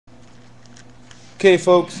Okay,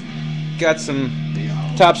 folks, got some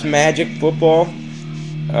Topps Magic football.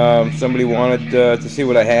 Somebody wanted to see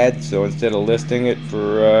what I had, so instead of listing it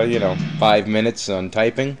for 5 minutes on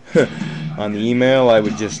typing on the email, I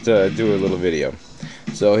would just do a little video.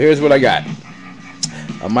 So here's what I got: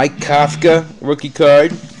 a Mike Kafka rookie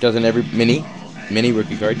card. Doesn't every mini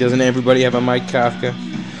rookie card? Doesn't everybody have a Mike Kafka?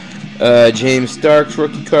 James Starks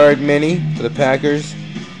rookie card mini for the Packers.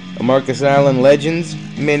 A Marcus Allen Legends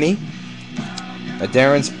mini. A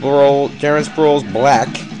Darren Sproles black.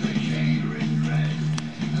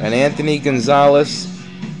 An Anthony Gonzalez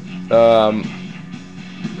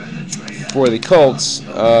for the Colts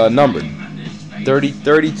numbered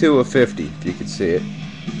 32 of 50, if you could see it.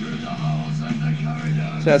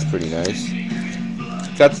 So that's pretty nice.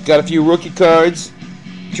 Got a few rookie cards.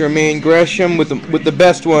 Jermaine Gresham with the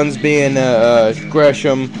best ones being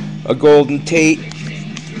Gresham, a Golden Tate,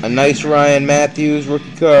 a nice Ryan Matthews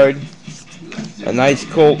rookie card, a nice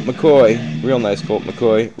Colt McCoy, real nice Colt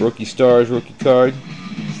McCoy, rookie stars rookie card.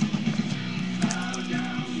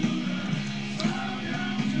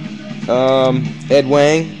 Ed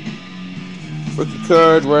Wang rookie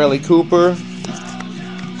card, Riley Cooper,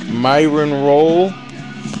 Myron Roll,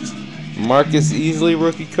 Marcus Easley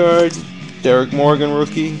rookie card, Derek Morgan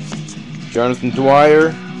rookie, Jonathan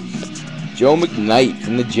Dwyer, Joe McKnight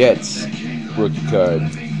from the Jets rookie card,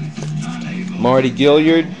 Marty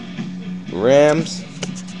Gilliard, Rams,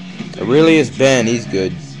 Aurelius Ben, he's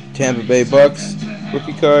good, Tampa Bay Bucks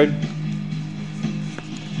rookie card.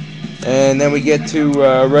 And then we get to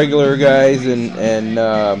regular guys and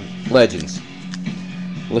legends.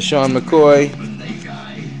 LaShawn McCoy,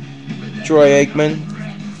 Troy Aikman,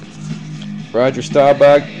 Roger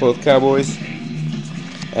Staubach, both Cowboys.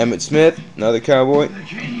 Emmitt Smith, another Cowboy.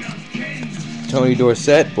 Tony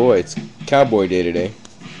Dorsett, boy, it's Cowboy Day today.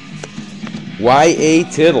 Y.A.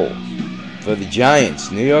 Tittle for the Giants,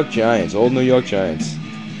 New York Giants, old New York Giants.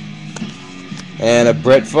 And a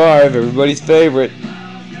Brett Favre, everybody's favorite.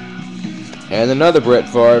 And another Brett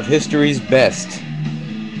Favre, history's best.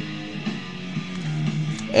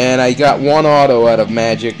 And I got one auto out of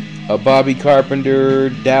Magic, a Bobby Carpenter,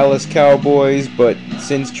 Dallas Cowboys, but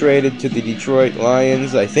since traded to the Detroit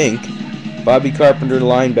Lions, I think. Bobby Carpenter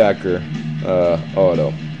linebacker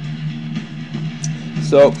auto.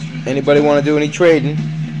 So, anybody want to do any trading,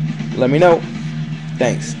 let me know.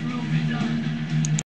 Thanks.